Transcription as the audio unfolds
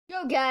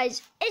Yo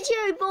guys, it's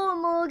your boy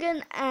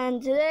Morgan,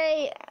 and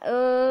today,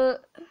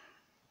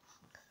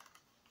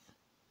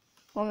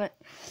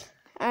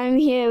 I'm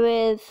here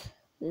with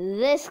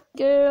this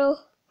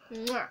girl,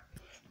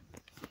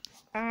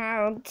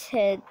 and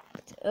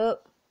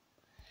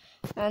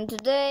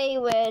today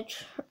we're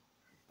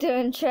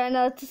doing Try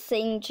Not to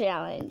Sing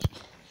Challenge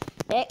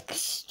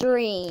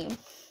Extreme.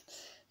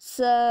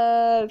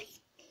 So,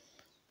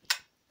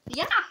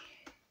 yeah.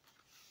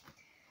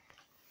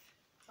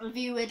 If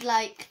you would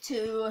like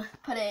to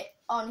put it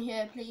on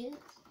here, please.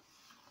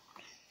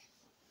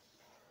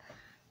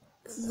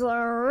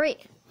 3,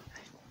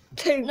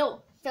 2.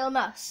 No, film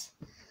us.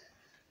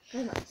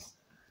 Film us.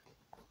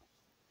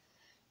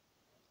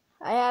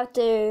 I have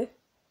to.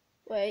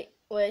 Wait,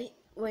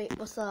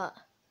 what's that?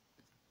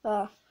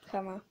 Oh,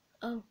 camera.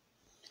 Oh.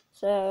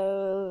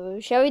 So,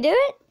 shall we do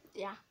it?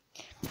 Yeah.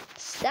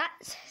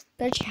 That's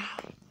the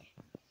challenge.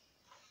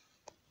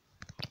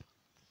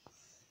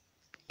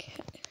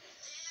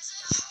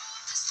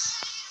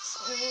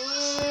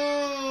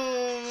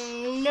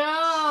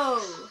 No.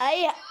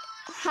 I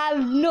have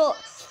not.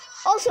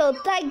 Also,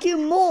 thank you,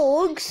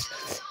 Morgs,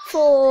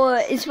 for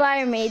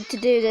inspiring me to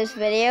do this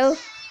video,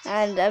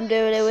 and I'm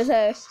doing it with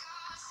her.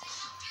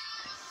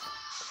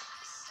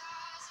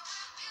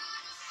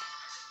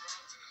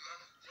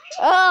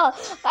 Oh,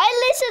 I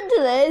listened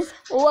to this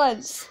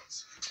once.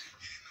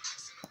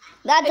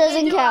 That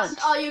doesn't count.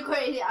 Oh, you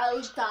crazy?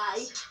 I'll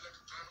die.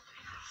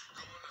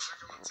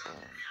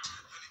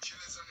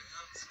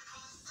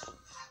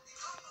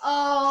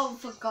 Oh,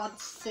 for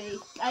God's sake.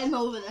 I'm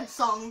over this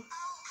song.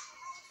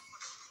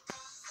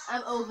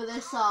 I'm over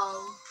this song.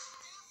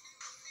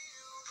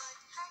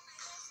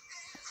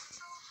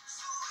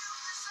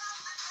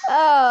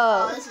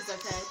 Oh, Oh, this is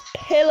okay.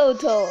 pillow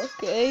talk,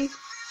 eh?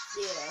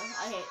 Yeah,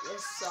 I hate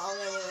this song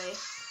anyway.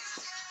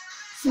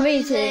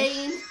 Me too.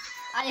 Zayn,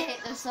 I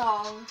hate this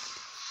song.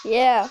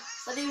 Yeah.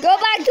 But he was Go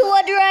back to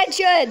One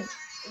Direction.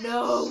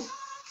 No.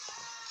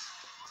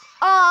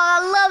 Oh, I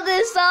love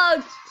this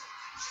song.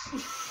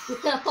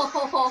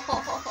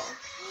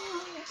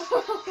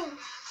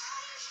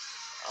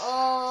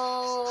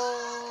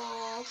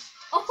 Oh.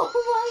 Oh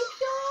my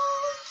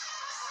God.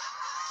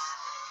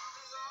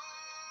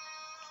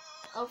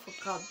 Oh, for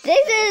God's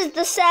sake. This is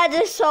the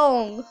saddest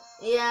song.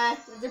 Yeah,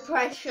 the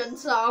depression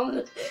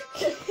song.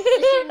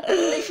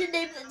 they should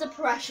name it the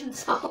depression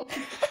song.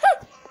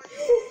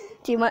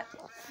 Do you mind?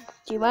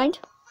 Do you mind?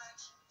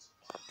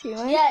 Do you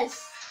mind?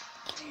 Yes.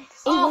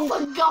 Oh,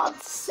 for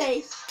God's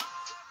sake.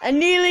 A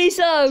Neely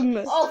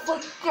song. Oh, for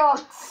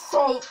God's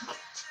sake.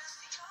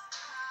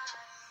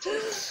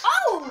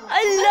 Oh!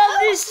 I love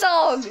this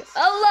song.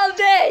 I love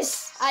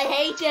this. I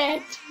hate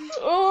it.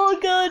 Oh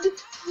God.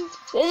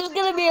 This is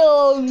gonna be a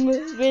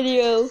long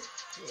video.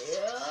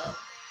 Yeah.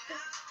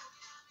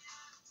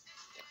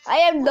 I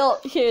have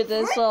not heard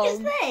this What is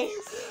song.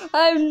 this?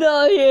 I've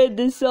not heard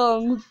this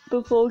song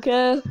before,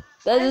 Care.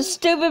 There's a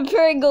stupid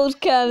Pringles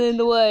can in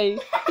the way.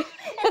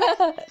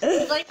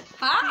 It's like,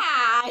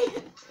 hi.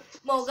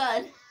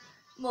 Morgan.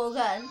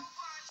 Morgan.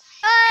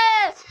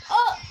 Ah!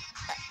 Oh.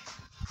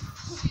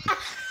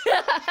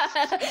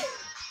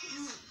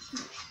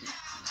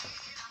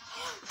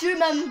 Do you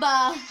remember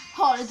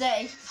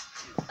Holiday?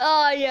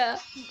 Oh yeah.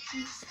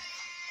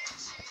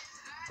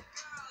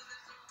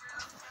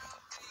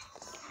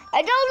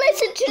 I don't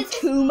listen to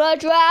too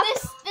much rap.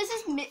 This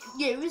is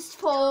used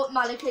for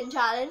mannequin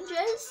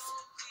challenges.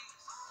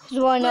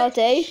 Why not,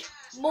 eh?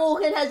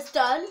 Morgan has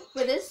done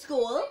with his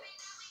school.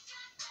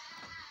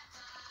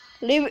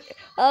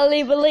 I'll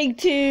leave a link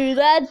to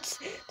that,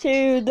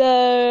 to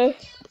the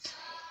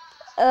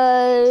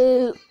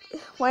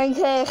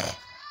Wanker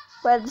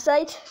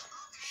website.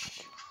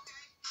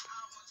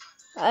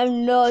 I've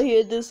not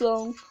heard this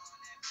song.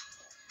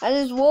 I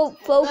just won't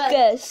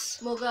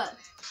focus. Morgan.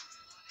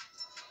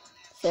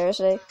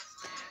 Seriously.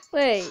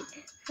 Wait,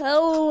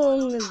 how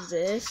long is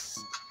this?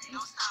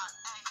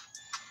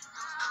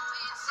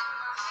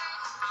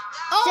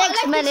 Oh,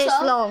 6 minutes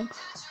long.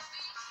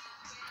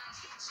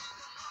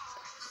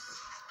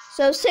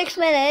 So 6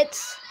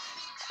 minutes,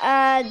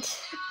 and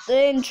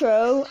the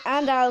intro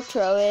and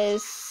outro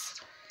is,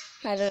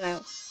 I don't know.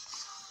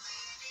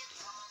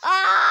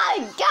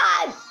 Oh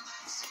God!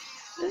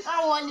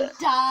 I want to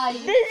die.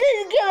 This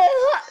is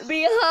gonna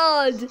be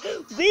hard.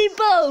 We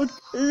both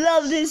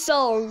love this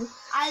song.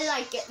 I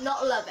like it,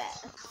 not love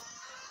it.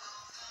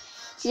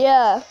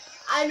 Yeah.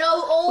 I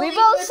know all. We these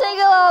both words sing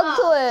off along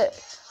the top. to it.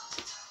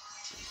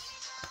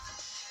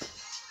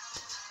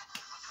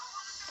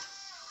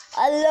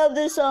 I love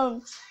this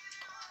song.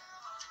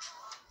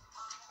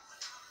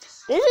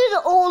 This is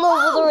all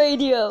over the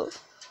radio.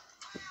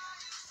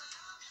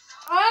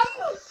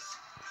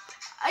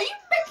 Are you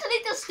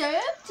mentally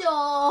disturbed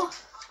or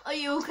are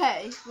you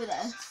okay with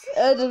this?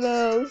 I don't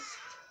know.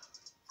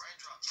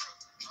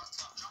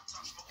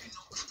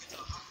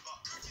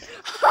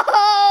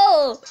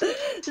 Oh,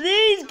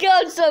 these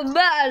got some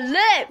bad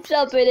lips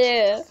up in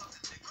here.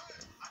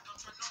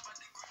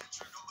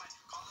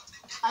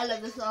 I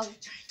love this song.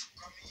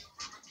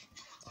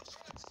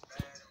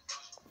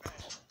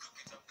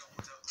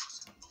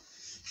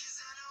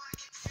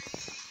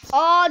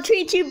 Oh,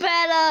 treat you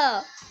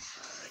better.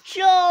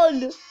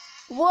 Sean.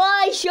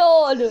 Why,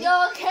 Sean?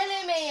 You're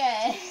killing me.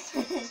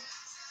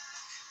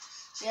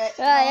 Yeah,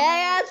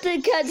 I have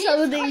to cut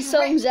some of these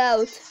songs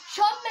out.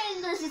 Shawn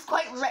Mendes is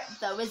quite ripped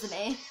though, isn't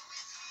he?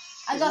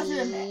 I got to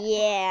admit.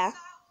 Yeah.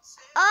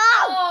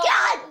 Oh,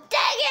 God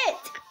dang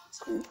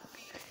it!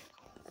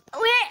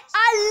 Wait,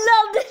 I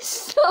love this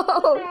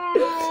song.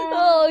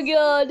 Oh,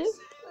 God.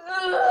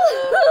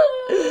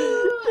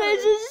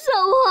 This is so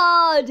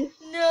hard.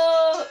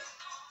 No.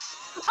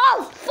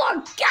 Oh, for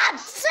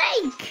God's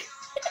sake!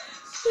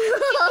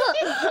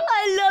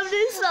 I love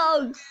this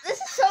song. This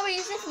is so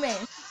easy for me.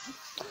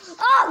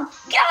 Oh,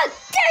 God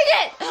dang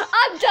it!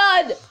 I'm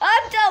done.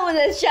 I'm done with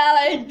this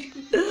challenge.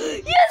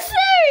 You're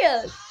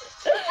serious?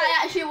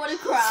 I actually want to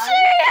cry.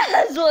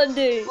 Serious one,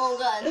 dude.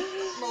 Morgan,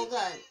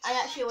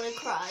 I actually want to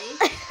cry.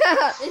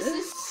 This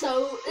is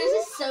so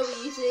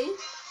easy.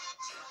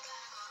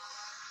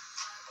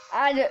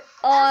 And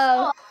Why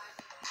are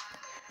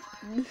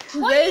you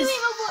this,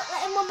 even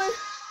letting Mama?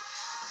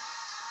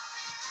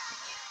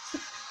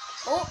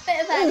 Oh,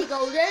 bit of Ellie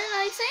Golden,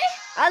 I see.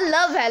 I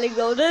love Ellie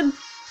Golden.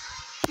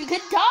 You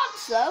can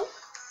dance though.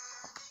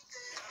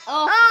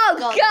 Oh,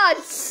 God.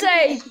 God's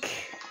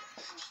sake!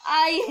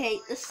 I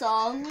hate the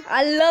song.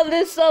 I love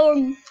this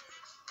song.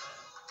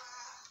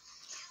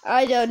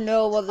 I don't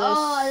know what this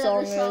I song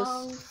love the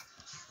song. is.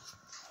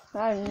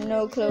 I have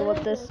no clue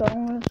what this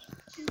song is.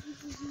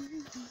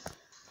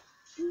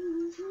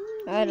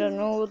 I don't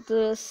know what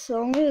this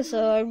song is,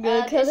 so I'm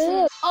gonna cut it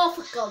out. Oh,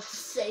 for God's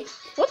sake.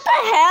 What the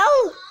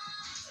hell?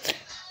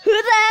 Who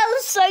the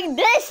hell sang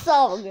this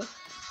song?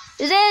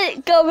 Is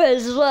it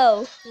Gomez as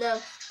well? No.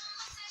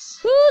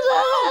 Who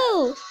the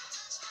hell?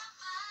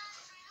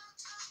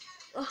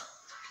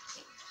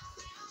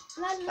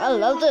 I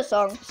love this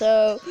song,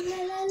 so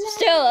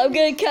still I'm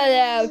gonna cut it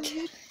out.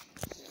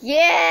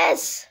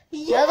 Yes!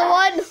 Another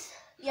one?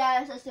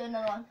 Yes, let's do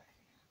another one.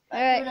 Do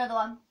Alright. another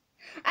one.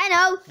 I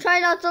know, try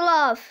not to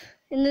laugh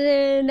in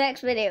the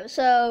next video.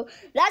 So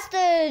that's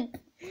the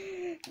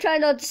try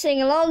not to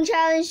sing along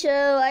challenge. So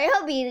I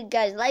hope you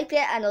guys liked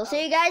it, and I'll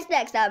see you guys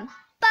next time.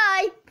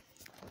 Bye!